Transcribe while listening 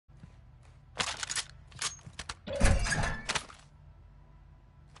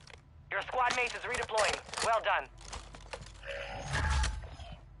squad mate is redeploying. Well done.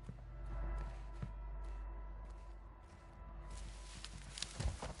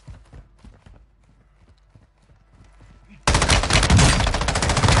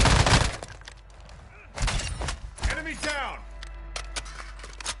 Enemy down!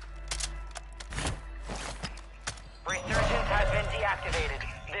 Resurgence has been deactivated.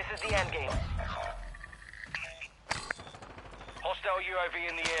 This is the end game. Hostile UAV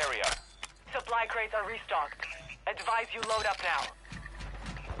in the area. Supply crates are restocked. Advise you load up now.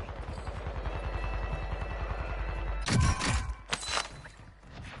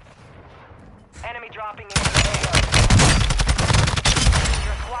 Enemy dropping into the AO.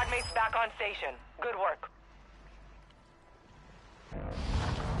 Your squad mates back on station. Good work.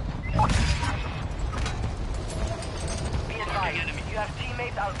 Be advised, you have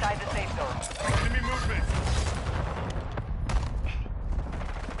teammates outside the safe zone. Enemy movement!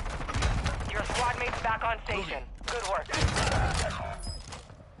 Your squad mates back on station. Good work.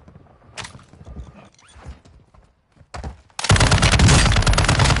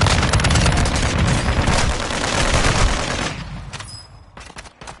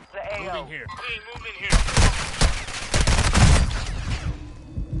 The AO. Moving here. Hey, movement here.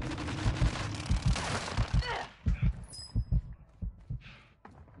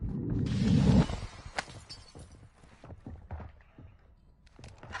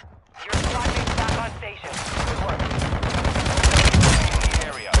 Your squad mates back on station. Good work. In the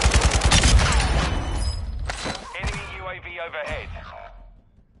area. Enemy UAV overhead.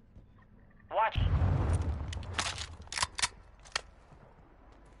 Watch.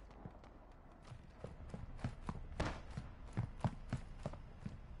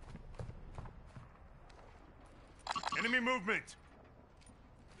 Enemy movement!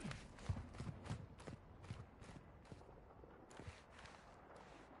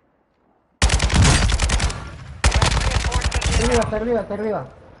 Está arriba, está arriba.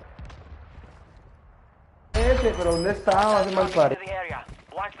 Ese, pero ¿dónde estaba? Hace mal Dropping par. into the area.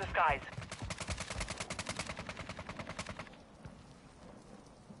 Watch the skies.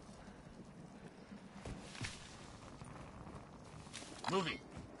 Moving.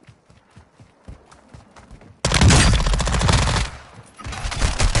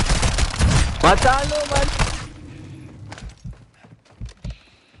 ¡Mátalo, man!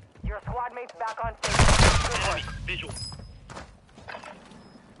 Your squad mates back on station. Good work. Visual.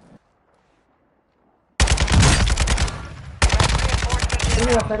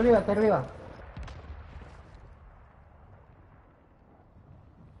 Reinforcements Está arriba, está arriba.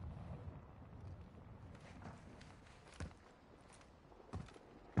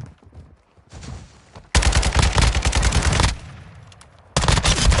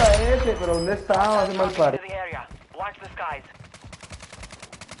 Está ese, pero ¿dónde estaba? Hace mal dropping par. into the area. Watch the skies.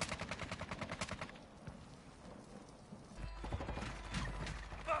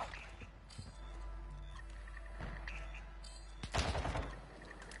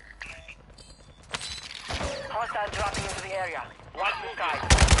 Hostile dropping into the area. Watch the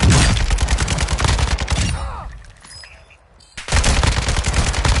skies.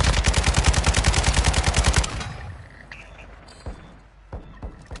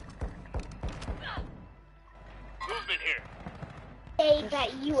 Movement here. Say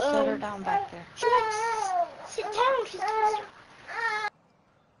that you Set her down back there. Sit down. She's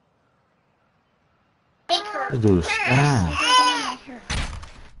make her. Let's do this. Ah.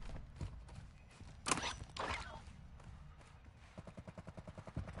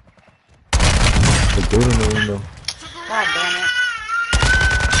 The dude in the window. God damn it.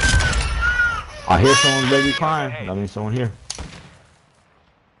 I hear someone's baby crying. That means someone here.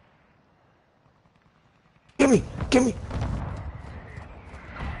 Gimme! Gimme!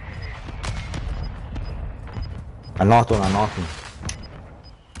 I knocked one, I knocked him.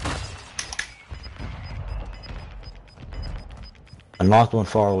 I knocked one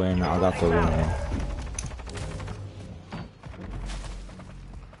far away and I got the other one.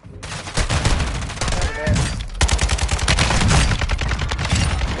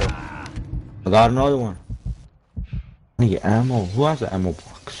 I got another one. I need ammo. Who has an ammo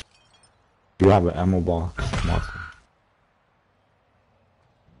box? You have an ammo box, Marco.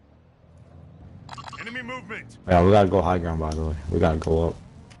 Enemy movement! Yeah, we gotta go high ground, by the way. We gotta go up.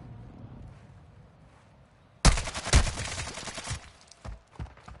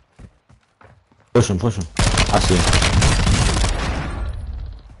 Push him, push him. I see him.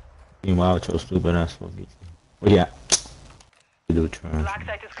 Meanwhile, with your stupid ass fucking. Where you at? You do trash. Black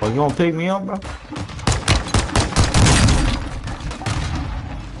site is Oh, closed. you gonna pick me up, bro?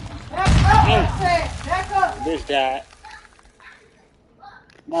 This guy.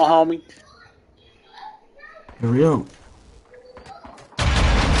 Come on, homie. Hurry up.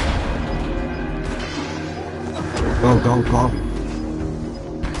 Go, go, go.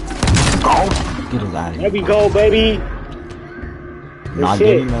 Go! Get us out of here. There we go, baby. Not Good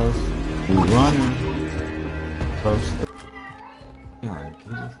getting shit. those. We running. Close. Yeah,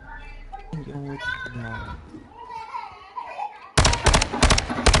 get us. Get what you want.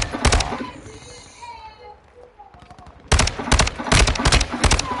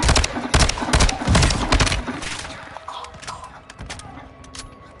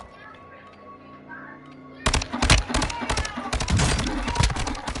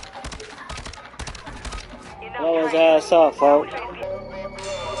 Blow his ass up, folks.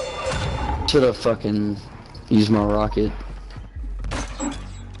 Should have fucking used my rocket.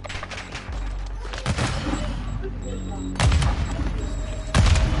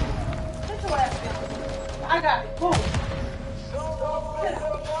 I got it. Boom.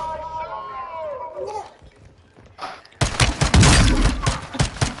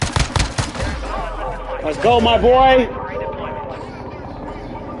 Let's go, my boy.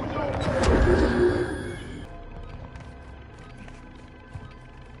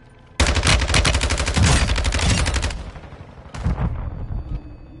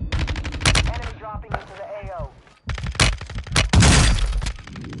 Enemy dropping into the AO.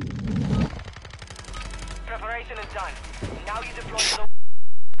 Preparation is done. Now you deploy to the...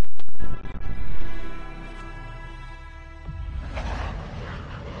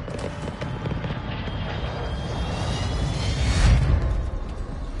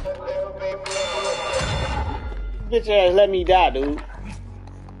 Bitch ass, let me die, dude.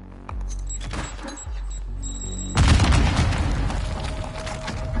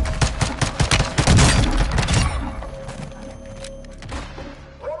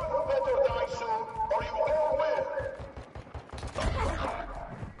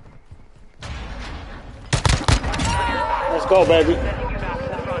 Let's go, baby.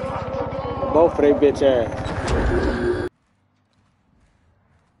 Both of they bitch ass.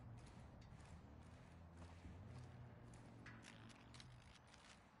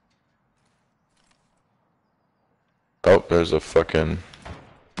 Oh, there's a fucking...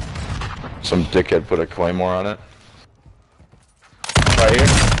 Some dickhead put a claymore on it. Right here.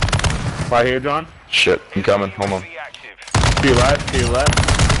 Right here, John. Shit, I'm coming, hold on. To your left, to your left.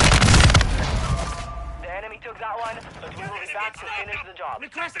 The enemy took that one, but we will be back to finish the job.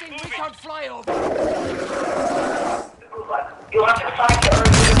 Requesting recon flyover. You have to find the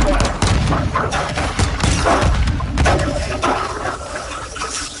early deployment.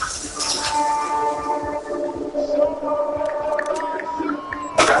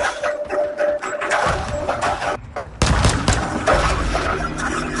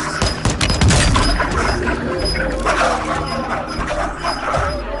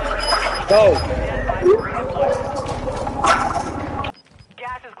 Go.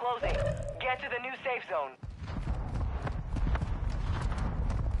 Gas is closing. Get to the new safe zone.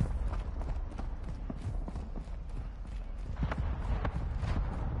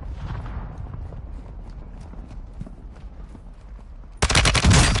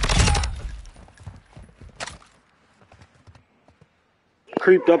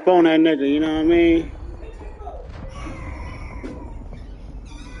 Creeped up on that nigga, you know what I mean?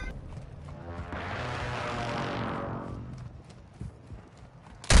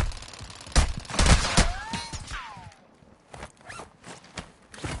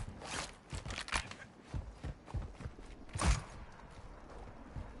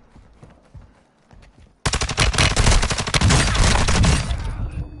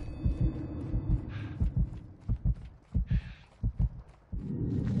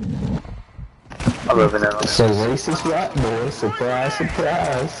 So racist rap boy, surprise,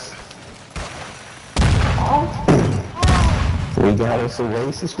 surprise. We got us a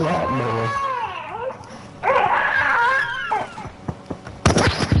racist rap boy.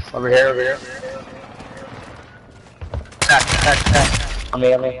 Over here, over here. I'm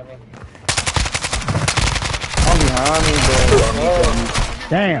here. I'm behind me, bro.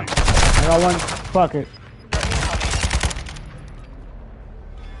 Damn. I got one. Fuck it.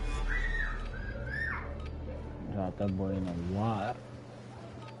 Got that boy in a lot.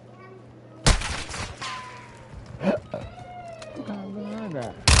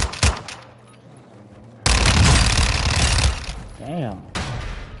 Damn.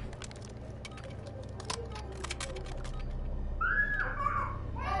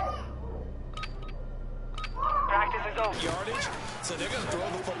 Practice is over. Yardage, so they're going to throw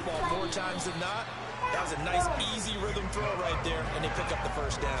the football more times than not. That was a nice, easy rhythm throw right there, and they pick up the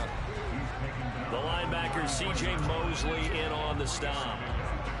first down. The linebacker, C.J. Mosley, in on the stop.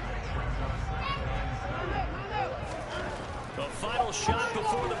 final shot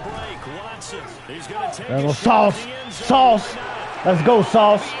before the break. Watson, he's going to take There a goes shot Sauce. at the end zone. Sauce. Let's go,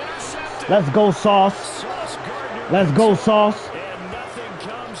 Sauce. Let's go, Sauce. Sauce Gardner Let's go, Sauce. and nothing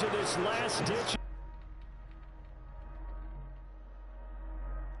comes of this last ditch.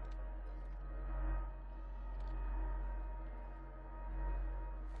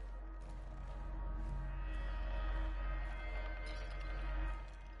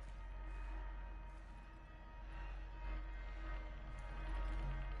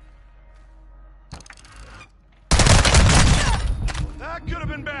 That could have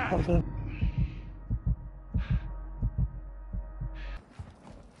been bad.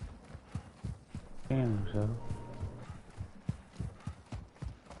 Damn, so.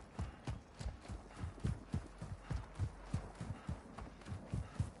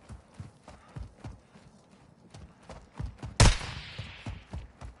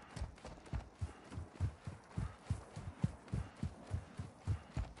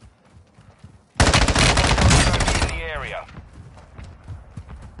 In the area.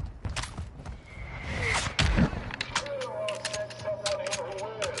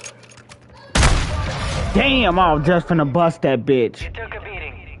 Damn, I was just finna bust that bitch. You took a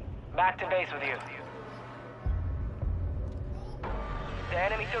beating. Back to base with you. The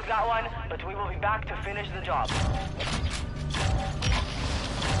enemy took that one, but we will be back to finish the job.